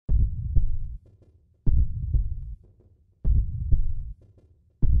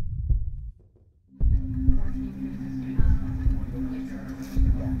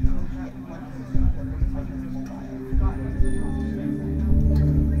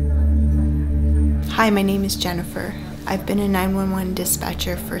Hi, my name is Jennifer. I've been a 911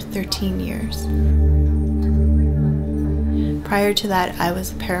 dispatcher for 13 years. Prior to that, I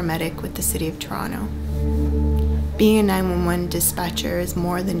was a paramedic with the City of Toronto. Being a 911 dispatcher is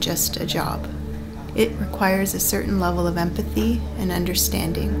more than just a job. It requires a certain level of empathy and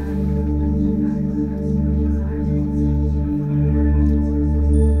understanding.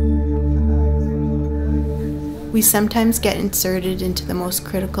 We sometimes get inserted into the most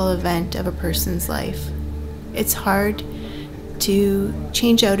critical event of a person's life. It's hard to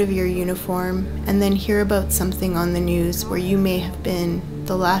change out of your uniform and then hear about something on the news where you may have been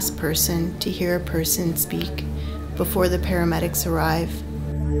the last person to hear a person speak before the paramedics arrive.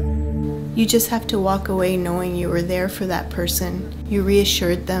 You just have to walk away knowing you were there for that person. You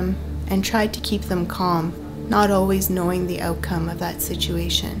reassured them and tried to keep them calm, not always knowing the outcome of that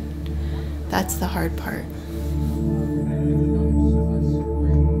situation. That's the hard part.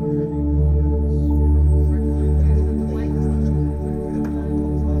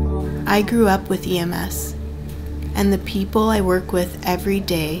 I grew up with EMS, and the people I work with every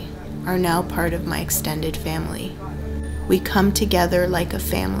day are now part of my extended family. We come together like a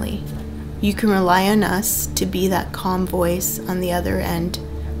family. You can rely on us to be that calm voice on the other end,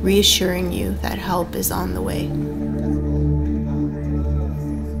 reassuring you that help is on the way.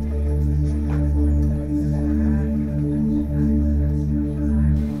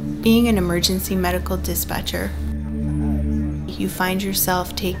 Being an emergency medical dispatcher, you find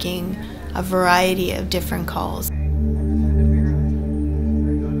yourself taking a variety of different calls.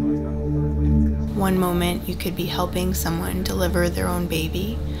 One moment you could be helping someone deliver their own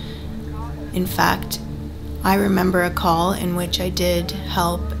baby. In fact, I remember a call in which I did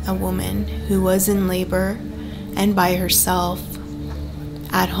help a woman who was in labor and by herself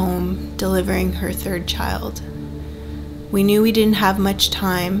at home delivering her third child. We knew we didn't have much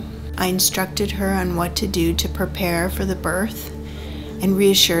time. I instructed her on what to do to prepare for the birth and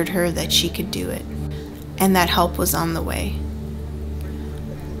reassured her that she could do it and that help was on the way.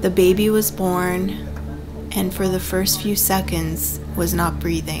 The baby was born and for the first few seconds was not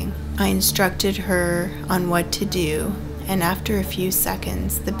breathing. I instructed her on what to do, and after a few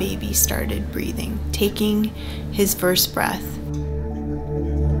seconds the baby started breathing, taking his first breath.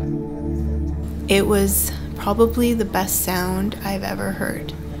 It was probably the best sound I've ever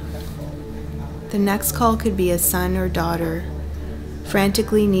heard. The next call could be a son or daughter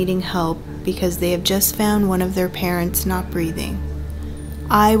frantically needing help because they have just found one of their parents not breathing.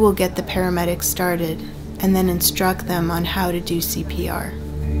 I will get the paramedics started and then instruct them on how to do CPR.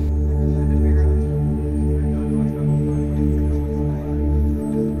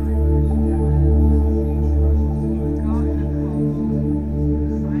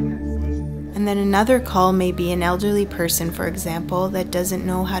 And then another call may be an elderly person, for example, that doesn't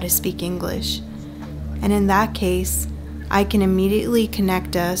know how to speak English. And in that case, I can immediately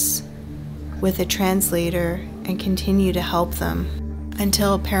connect us with a translator and continue to help them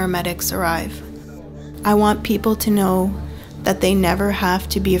until paramedics arrive. I want people to know that they never have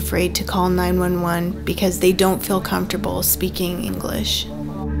to be afraid to call 911 because they don't feel comfortable speaking English.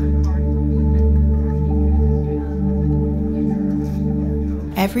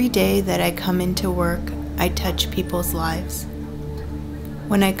 Every day that I come into work, I touch people's lives.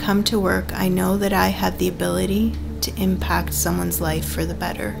 When I come to work, I know that I have the ability to impact someone's life for the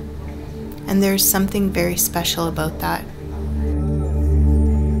better. And there's something very special about that.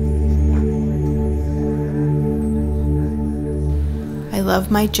 I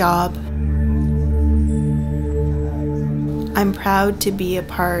love my job. I'm proud to be a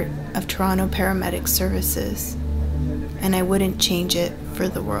part of Toronto Paramedic Services, and I wouldn't change it for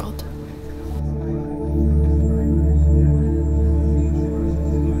the world.